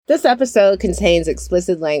This episode contains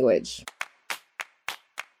explicit language.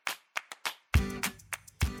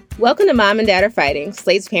 Welcome to Mom and Dad Are Fighting,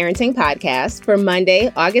 Slate's parenting podcast for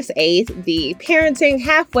Monday, August 8th, the Parenting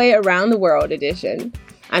Halfway Around the World edition.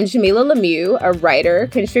 I'm Jamilah Lemieux, a writer,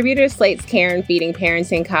 contributor to Slate's Care and Feeding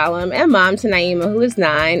Parenting column, and mom to Naima, who is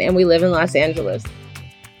 9, and we live in Los Angeles.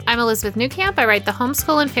 I'm Elizabeth Newcamp. I write the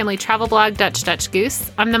homeschool and family travel blog Dutch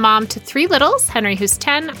Goose. I'm the mom to 3 littles, Henry who's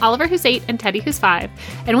 10, Oliver who's 8, and Teddy who's 5,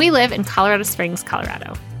 and we live in Colorado Springs,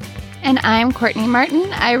 Colorado. And I'm Courtney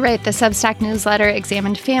Martin. I write the Substack newsletter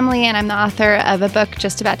Examined Family, and I'm the author of a book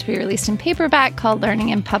just about to be released in paperback called Learning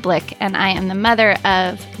in Public. And I am the mother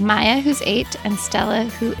of Maya, who's 8, and Stella,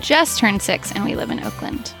 who just turned 6, and we live in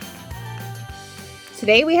Oakland.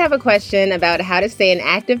 Today we have a question about how to stay an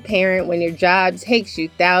active parent when your job takes you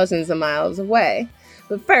thousands of miles away.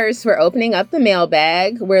 But first, we're opening up the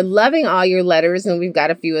mailbag. We're loving all your letters, and we've got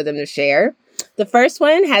a few of them to share. The first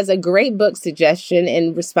one has a great book suggestion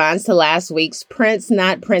in response to last week's Prince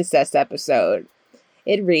Not Princess episode.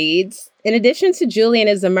 It reads, in addition to Julian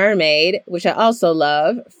is a Mermaid, which I also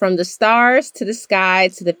love, From the Stars to the Sky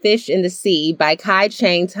to the Fish in the Sea by Kai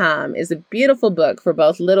Chang Tom is a beautiful book for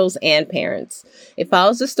both littles and parents. It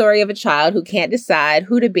follows the story of a child who can't decide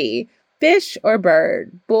who to be, fish or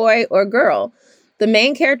bird, boy or girl. The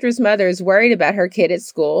main character's mother is worried about her kid at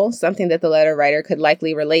school, something that the letter writer could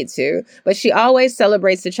likely relate to, but she always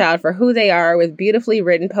celebrates the child for who they are with beautifully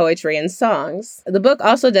written poetry and songs. The book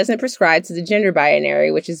also doesn't prescribe to the gender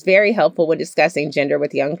binary, which is very helpful when discussing gender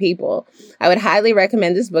with young people. I would highly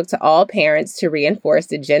recommend this book to all parents to reinforce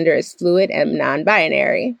that gender is fluid and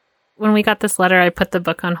non-binary. When we got this letter, I put the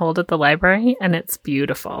book on hold at the library, and it's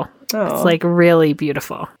beautiful. Oh. It's like really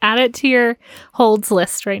beautiful. Add it to your holds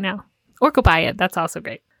list right now. Or go buy it. That's also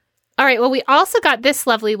great. All right. Well, we also got this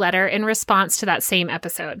lovely letter in response to that same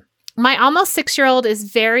episode. My almost 6-year-old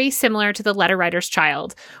is very similar to the letter writer's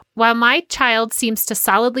child. While my child seems to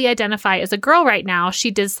solidly identify as a girl right now,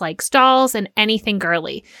 she dislikes dolls and anything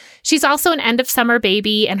girly. She's also an end of summer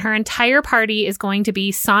baby, and her entire party is going to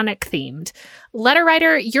be Sonic themed. Letter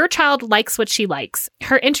writer, your child likes what she likes.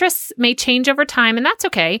 Her interests may change over time, and that's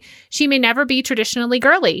okay. She may never be traditionally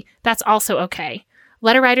girly. That's also okay.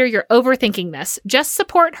 Letter writer, you're overthinking this. Just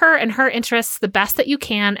support her and her interests the best that you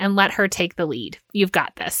can and let her take the lead. You've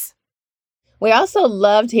got this. We also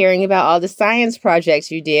loved hearing about all the science projects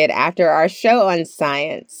you did after our show on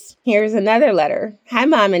science. Here's another letter. Hi,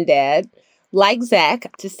 Mom and Dad. Like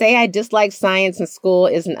Zach, to say I dislike science in school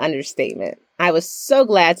is an understatement. I was so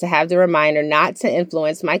glad to have the reminder not to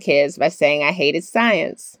influence my kids by saying I hated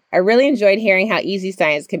science. I really enjoyed hearing how easy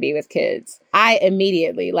science can be with kids. I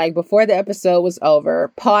immediately, like before the episode was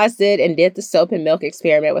over, paused it and did the soap and milk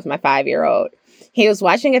experiment with my 5-year-old. He was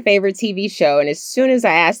watching a favorite TV show, and as soon as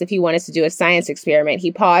I asked if he wanted to do a science experiment,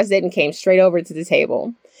 he paused it and came straight over to the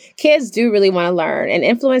table. Kids do really want to learn, and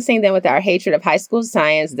influencing them with our hatred of high school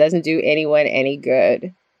science doesn't do anyone any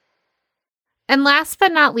good. And last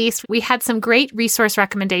but not least, we had some great resource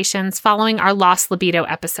recommendations following our Lost Libido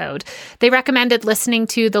episode. They recommended listening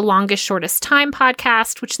to the Longest Shortest Time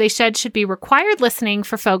podcast, which they said should be required listening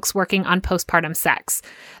for folks working on postpartum sex.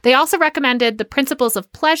 They also recommended the Principles of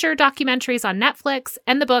Pleasure documentaries on Netflix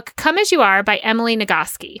and the book Come As You Are by Emily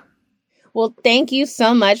Nagoski. Well, thank you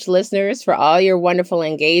so much, listeners, for all your wonderful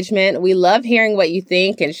engagement. We love hearing what you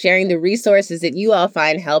think and sharing the resources that you all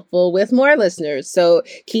find helpful with more listeners. So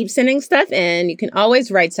keep sending stuff in. You can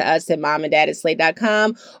always write to us at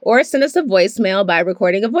momanddad@slate.com or send us a voicemail by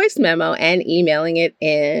recording a voice memo and emailing it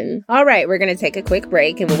in. All right, we're going to take a quick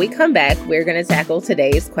break. And when we come back, we're going to tackle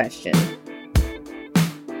today's question.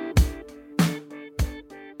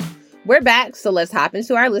 We're back, so let's hop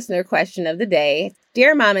into our listener question of the day.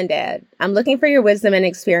 Dear Mom and Dad, I'm looking for your wisdom and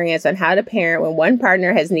experience on how to parent when one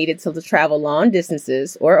partner has needed to travel long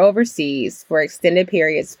distances or overseas for extended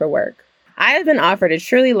periods for work. I have been offered a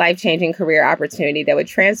truly life-changing career opportunity that would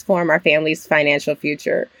transform our family's financial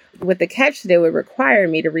future, with the catch that it would require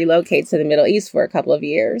me to relocate to the Middle East for a couple of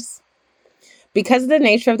years. Because of the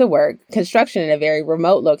nature of the work, construction in a very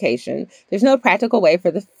remote location, there's no practical way for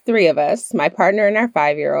the 3 of us, my partner and our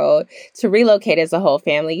 5-year-old, to relocate as a whole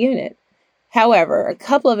family unit. However, a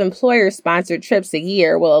couple of employer-sponsored trips a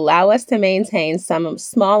year will allow us to maintain some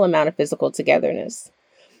small amount of physical togetherness.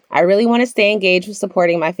 I really want to stay engaged with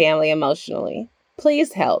supporting my family emotionally.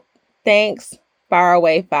 Please help. Thanks,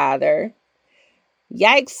 faraway father.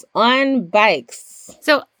 Yikes on bikes.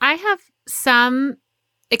 So I have some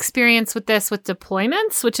experience with this with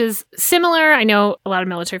deployments, which is similar. I know a lot of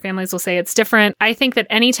military families will say it's different. I think that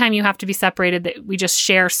anytime you have to be separated, that we just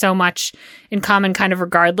share so much in common, kind of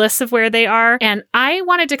regardless of where they are. And I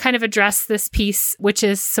wanted to kind of address this piece, which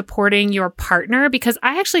is supporting your partner, because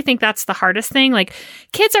I actually think that's the hardest thing. Like,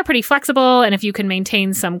 kids are pretty flexible. And if you can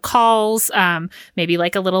maintain some calls, maybe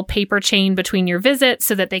like a little paper chain between your visits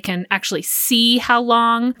so that they can actually see how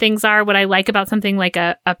long things are. What I like about something like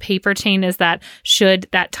a paper chain is that should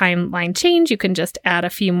that timeline change, you can just add a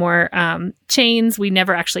few more chains. We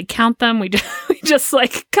never actually count them. We just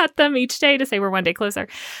like cut them each day to say we're one day closer.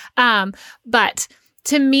 But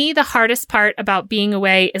to me, the hardest part about being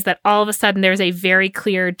away is that all of a sudden there's a very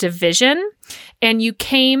clear division, and you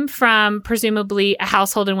came from presumably a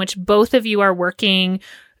household in which both of you are working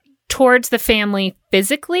towards the family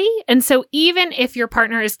physically. And so even if your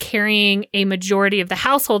partner is carrying a majority of the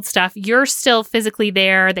household stuff, you're still physically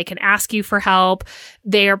there. They can ask you for help.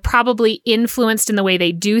 They're probably influenced in the way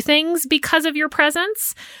they do things because of your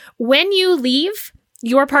presence. When you leave,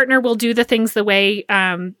 your partner will do the things the way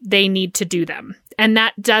they need to do them. And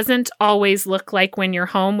that doesn't always look like when you're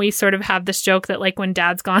home. We sort of have this joke that like when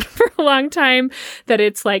dad's gone for a long time, that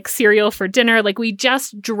it's like cereal for dinner. Like we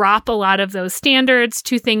just drop a lot of those standards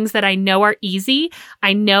to things that I know are easy.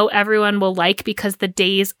 I know everyone will like because the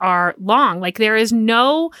days are long. Like there is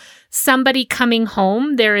no somebody coming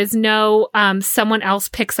home. There is no someone else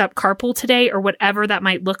picks up carpool today or whatever that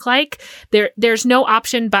might look like. There's no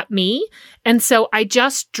option but me. And so I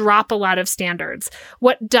just drop a lot of standards.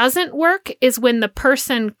 What doesn't work is when the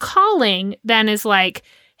person calling then is like,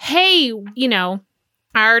 hey, you know,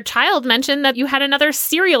 our child mentioned that you had another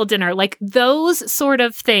cereal dinner, like those sort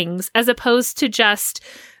of things, as opposed to just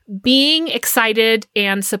being excited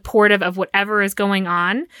and supportive of whatever is going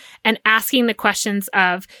on and asking the questions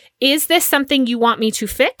of, is this something you want me to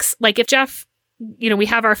fix? Like if Jeff, you know, we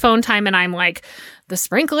have our phone time and I'm like, the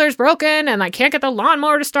sprinkler's broken and I can't get the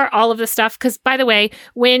lawnmower to start, all of this stuff. Because by the way,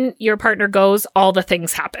 when your partner goes, all the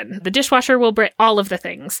things happen. The dishwasher will break, all of the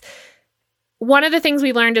things. One of the things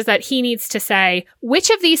we learned is that he needs to say, which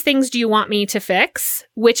of these things do you want me to fix?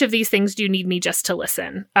 Which of these things do you need me just to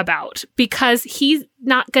listen about? Because he's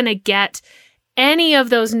not going to get any of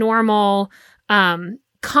those normal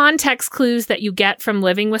context clues that you get from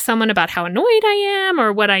living with someone about how annoyed I am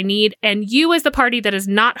or what I need. And you as the party that is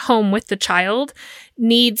not home with the child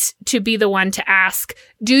needs to be the one to ask,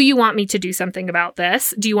 do you want me to do something about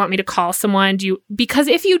this? Do you want me to call someone? Because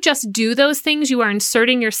if you just do those things, you are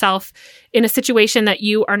inserting yourself in a situation that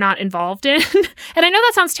you are not involved in. And I know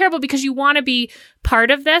that sounds terrible because you want to be part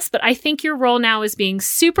of this, but I think your role now is being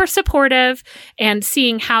super supportive and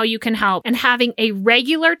seeing how you can help and having a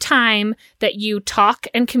regular time that you talk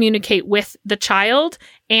and communicate with the child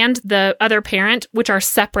and the other parent, which are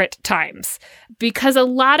separate times. Because a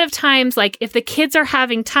lot of times, like if the kids are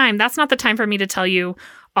having time, that's not the time for me to tell you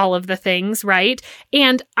all of the things, right?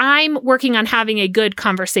 And I'm working on having a good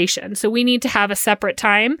conversation. So we need to have a separate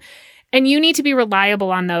time. And you need to be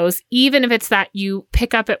reliable on those, even if it's that you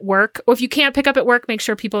pick up at work. Or if you can't pick up at work, make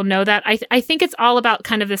sure people know that. I think it's all about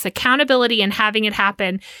kind of this accountability and having it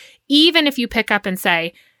happen, even if you pick up and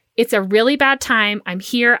say, it's a really bad time. I'm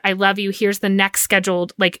here. I love you. Here's the next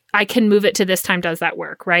scheduled, like I can move it to this time. Does that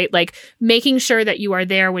work? Right? Like making sure that you are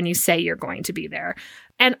there when you say you're going to be there.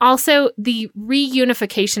 And also the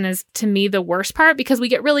reunification is to me the worst part because we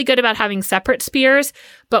get really good about having separate spheres.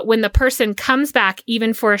 But when the person comes back,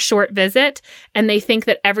 even for a short visit, and they think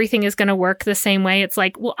that everything is going to work the same way, it's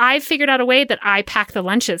like, well, I've figured out a way that I pack the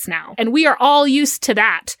lunches now. And we are all used to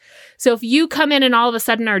that. So if you come in and all of a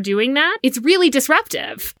sudden are doing that, it's really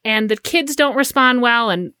disruptive. And the kids don't respond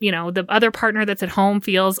well. And, you know, the other partner that's at home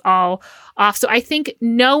feels all off. So I think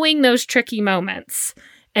knowing those tricky moments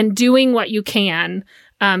and doing what you can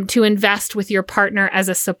to invest with your partner as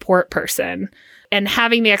a support person and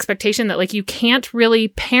having the expectation that like you can't really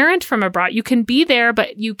parent from abroad. You can be there,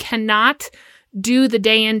 but you cannot do the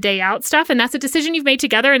day in, day out stuff. And that's a decision you've made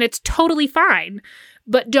together and it's totally fine.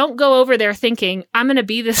 But don't go over there thinking, I'm going to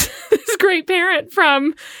be this great parent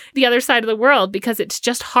from the other side of the world, because it's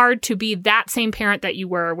just hard to be that same parent that you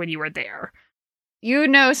were when you were there. You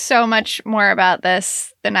know so much more about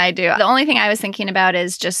this than I do. The only thing I was thinking about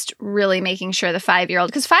is just really making sure the 5-year-old,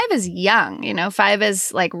 because 5 is young, you know, 5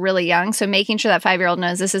 is like really young. So making sure that 5-year-old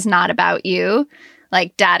knows this is not about you.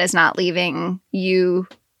 Like dad is not leaving you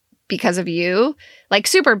because of you. Like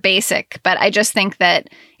super basic. But I just think that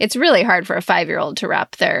it's really hard for a 5-year-old to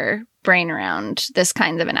wrap their brain around this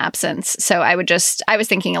kind of an absence. So I was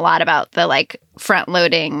thinking a lot about the like front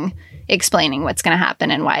loading, explaining what's going to happen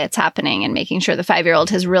and why it's happening and making sure the 5-year-old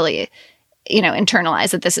has really, you know,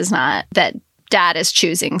 internalized that this is not, that dad is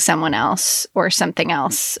choosing someone else or something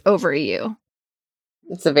else over you.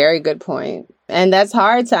 It's a very good point. And that's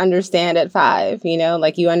hard to understand at 5,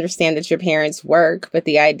 like you understand that your parents work, but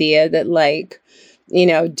the idea that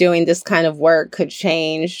doing this kind of work could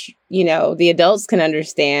change, the adults can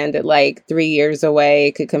understand that 3 years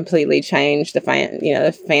away could completely change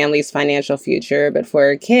the family's financial future. But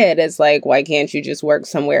for a kid, it's why can't you just work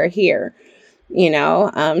somewhere here?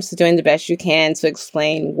 So doing the best you can to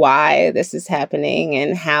explain why this is happening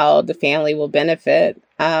and how the family will benefit.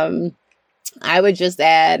 I would just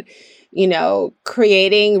add,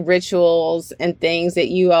 creating rituals and things that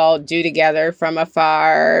you all do together from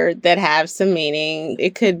afar that have some meaning.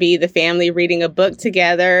 It could be the family reading a book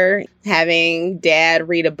together, having dad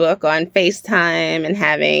read a book on FaceTime and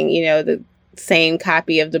having, the same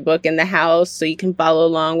copy of the book in the house so you can follow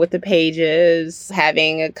along with the pages,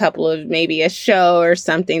 having a couple of maybe a show or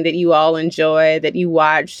something that you all enjoy that you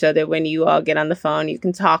watch so that when you all get on the phone, you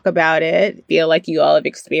can talk about it, feel like you all have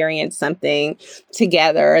experienced something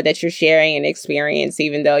together, that you're sharing an experience,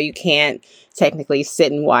 even though you can't technically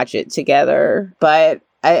sit and watch it together. But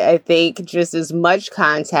I think just as much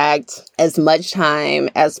contact, as much time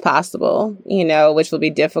as possible, which will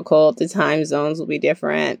be difficult. The time zones will be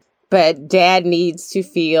different. But dad needs to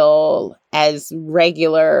feel as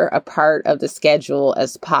regular a part of the schedule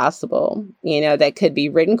as possible. That could be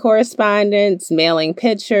written correspondence, mailing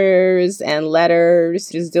pictures and letters,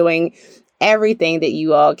 just doing everything that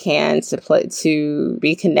you all can to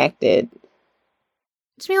be connected.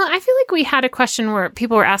 Jamila, I feel like we had a question where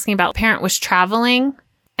people were asking about parent was traveling,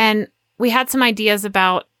 and we had some ideas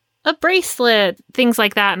about a bracelet, things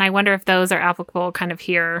like that. And I wonder if those are applicable kind of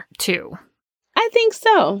here too. I think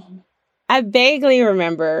so. I vaguely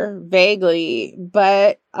remember,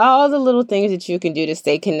 but all the little things that you can do to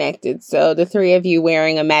stay connected. So the 3 of you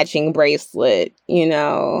wearing a matching bracelet,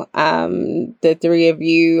 the 3 of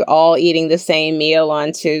you all eating the same meal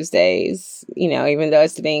on Tuesdays, even though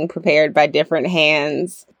it's being prepared by different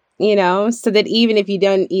hands, so that even if you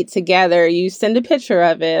don't eat together, you send a picture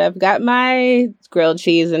of it. I've got my grilled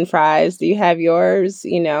cheese and fries. Do you have yours?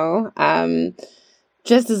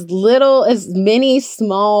 Just as many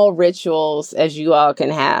small rituals as you all can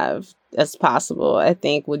have as possible, I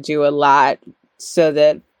think would do a lot so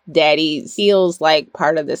that daddy feels like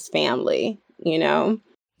part of this family,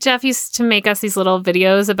 Jeff used to make us these little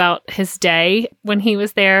videos about his day when he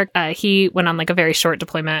was there. He went on a very short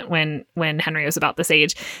deployment when Henry was about this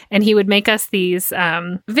age. And he would make us these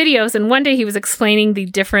videos. And one day he was explaining the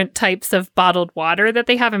different types of bottled water that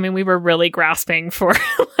they have. I mean, we were really grasping for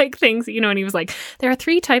things, and he was like, there are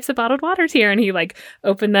 3 types of bottled waters here. And he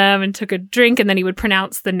opened them and took a drink, and then he would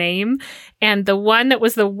pronounce the name. And the one that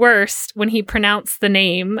was the worst when he pronounced the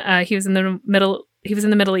name, he was in the Middle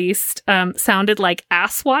East, sounded like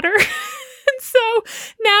ass water. And so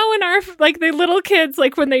now when our, the little kids,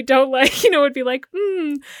 when they don't would be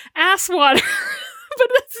ass water. But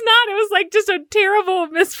that's not. It was just a terrible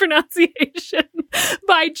mispronunciation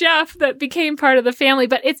by Jeff that became part of the family.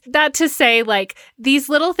 But it's that to say, these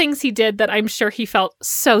little things he did that I'm sure he felt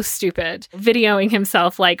so stupid, videoing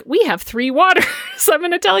himself we have 3 waters, so I'm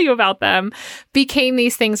going to tell you about them, became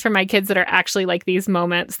these things for my kids that are actually these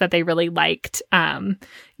moments that they really liked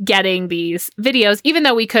getting these videos, even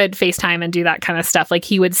though we could FaceTime and do that kind of stuff.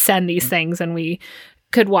 He would send these things and we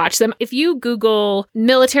could watch them. If you Google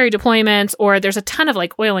military deployments, or there's a ton of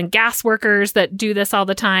oil and gas workers that do this all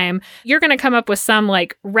the time, you're going to come up with some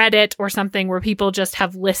Reddit or something where people just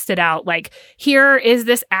have listed out here is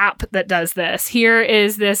this app that does this. Here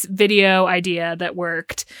is this video idea that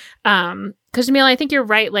worked. Because Jamila, I think you're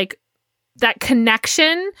right. That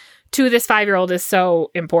connection to this 5-year-old is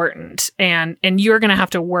so important, and you're going to have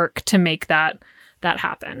to work to make that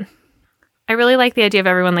happen. I really like the idea of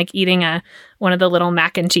everyone eating one of the little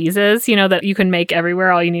mac and cheeses, that you can make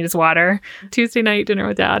everywhere. All you need is water. Tuesday night dinner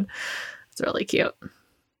with dad. It's really cute.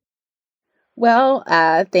 Well,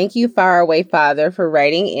 thank you, Faraway Father, for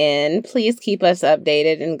writing in. Please keep us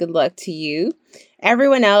updated, and good luck to you.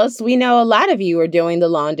 Everyone else, we know a lot of you are doing the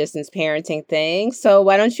long distance parenting thing. So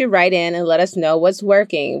why don't you write in and let us know what's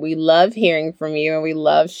working? We love hearing from you, and we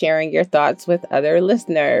love sharing your thoughts with other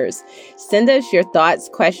listeners. Send us your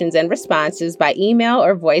thoughts, questions, and responses by email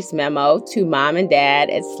or voice memo to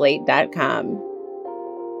momanddad@slate.com.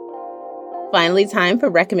 Finally, time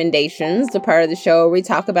for recommendations, the part of the show where we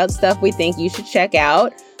talk about stuff we think you should check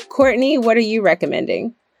out. Courtney, what are you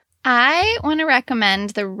recommending? I want to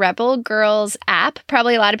recommend the Rebel Girls app.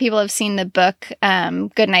 Probably a lot of people have seen the book,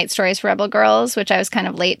 Good Night Stories for Rebel Girls, which I was kind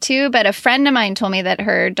of late to. But a friend of mine told me that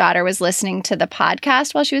her daughter was listening to the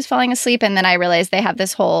podcast while she was falling asleep. And then I realized they have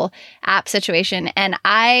this whole app situation. And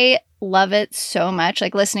I love it so much.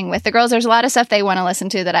 Like listening with the girls, there's a lot of stuff they want to listen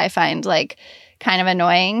to that I find like kind of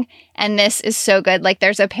annoying. And this is so good. Like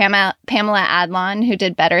there's a Pamela Adlon who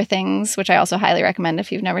did Better Things, which I also highly recommend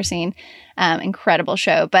if you've never seen. Incredible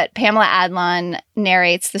show. But Pamela Adlon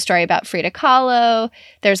narrates the story about Frida Kahlo.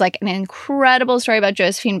 There's like an incredible story about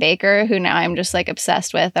Josephine Baker, who now I'm just like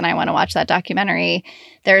obsessed with, and I want to watch that documentary.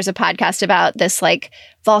 There's a podcast about this like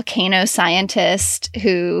volcano scientist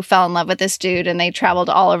who fell in love with this dude, and they traveled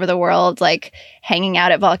all over the world, like hanging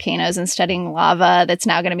out at volcanoes and studying lava. That's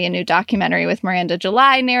now going to be a new documentary with Miranda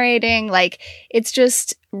July narrating. Like it's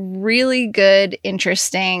just really good,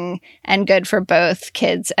 interesting, and good for both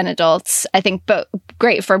kids and adults. I think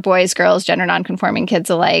great for boys, girls, gender nonconforming kids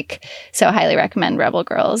alike. So highly recommend Rebel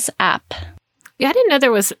Girls app. Yeah, I didn't know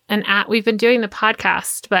there was an app. We've been doing the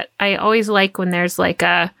podcast, but I always like when there's like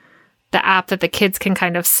the app that the kids can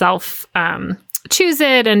kind of self choose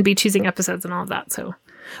it and be choosing episodes and all of that. So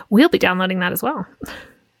we'll be downloading that as well.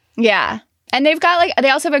 Yeah. And they've got like, they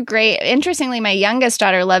also have a great, interestingly, my youngest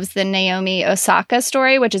daughter loves the Naomi Osaka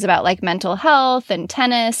story, which is about like mental health and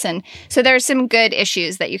tennis. And so there's some good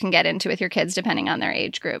issues that you can get into with your kids depending on their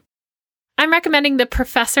age group. I'm recommending the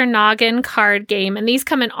Professor Noggin card game, and these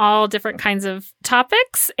come in all different kinds of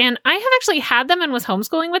topics. And I have actually had them and was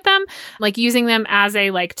homeschooling with them, like using them as a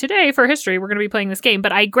like, today for history, we're going to be playing this game.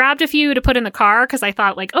 But I grabbed a few to put in the car because I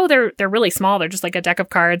thought like, oh, they're really small. They're just like a deck of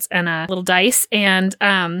cards and a little dice, and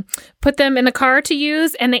put them in the car to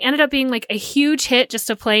use. And they ended up being like a huge hit just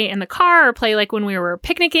to play in the car or play like when we were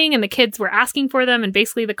picnicking and the kids were asking for them. And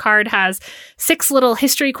basically the card has 6 little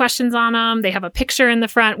history questions on them. They have a picture in the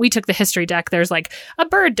front. We took the history deck. There's like a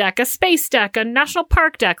bird deck, a space deck, a national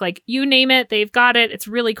park deck, like you name it, they've got it. It's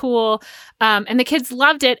really cool. And the kids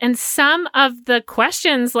loved it. And some of the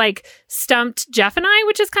questions like stumped Jeff and I,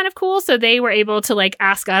 which is kind of cool. So they were able to like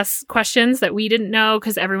ask us questions that we didn't know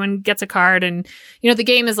because everyone gets a card. And, you know, the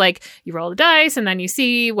game is like you roll the dice and then you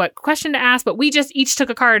see what question to ask. But we just each took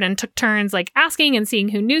a card and took turns like asking and seeing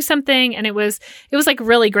who knew something. And it was like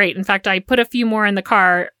really great. In fact, I put a few more in the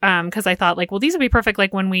car because I thought like, well, these would be perfect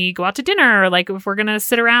like when we go out to dinner or like if we're going to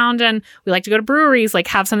sit around and we like to go to breweries, like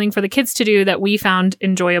have something for the kids to do that we found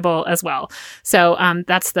enjoyable as well. So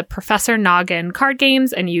that's the Professor Noggin card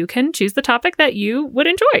games, and you can choose the topic that you would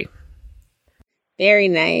enjoy. Very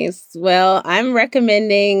nice. Well, I'm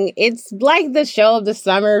recommending, it's like the show of the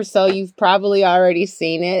summer, so you've probably already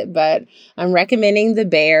seen it, but I'm recommending The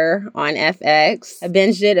Bear on FX. I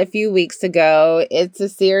binged it a few weeks ago. It's a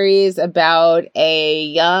series about a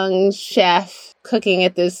young chef cooking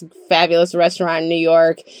at this fabulous restaurant in New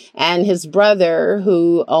York, and his brother,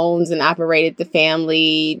 who owns and operated the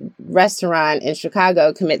family restaurant in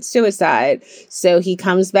Chicago, commits suicide. So he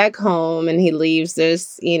comes back home and he leaves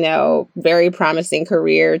this, very promising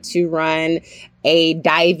career to run a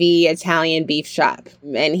divey Italian beef shop.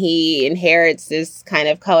 And he inherits this kind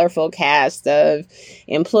of colorful cast of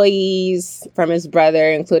employees from his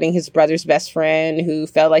brother, including his brother's best friend, who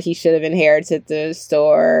felt like he should have inherited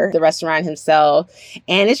the restaurant himself.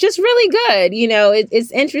 And it's just really good.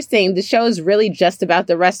 It's interesting. The show is really just about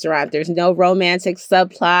the restaurant. There's no romantic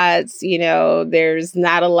subplots. There's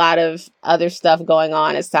not a lot of other stuff going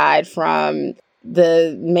on aside from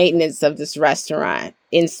the maintenance of this restaurant,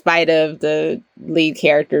 in spite of the lead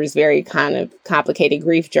character's very kind of complicated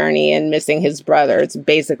grief journey and missing his brother. It's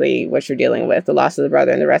basically what you're dealing with, the loss of the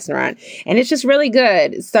brother in the restaurant. And it's just really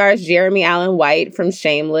good. It stars Jeremy Allen White from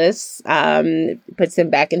Shameless, puts him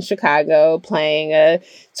back in Chicago playing a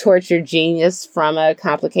tortured genius from a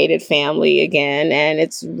complicated family again. And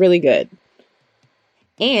it's really good.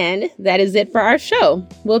 And that is it for our show.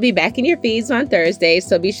 We'll be back in your feeds on Thursday,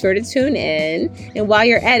 so be sure to tune in. And while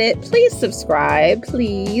you're at it, please subscribe,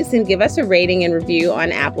 please, and give us a rating and review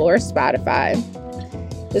on Apple or Spotify.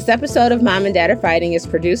 This episode of Mom and Dad Are Fighting is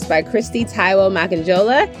produced by Christy Taiwo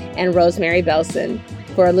Makanjola and Rosemary Belson.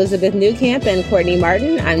 For Elizabeth Newcamp and Courtney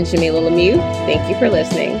Martin, I'm Jamilah Lemieux. Thank you for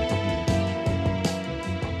listening.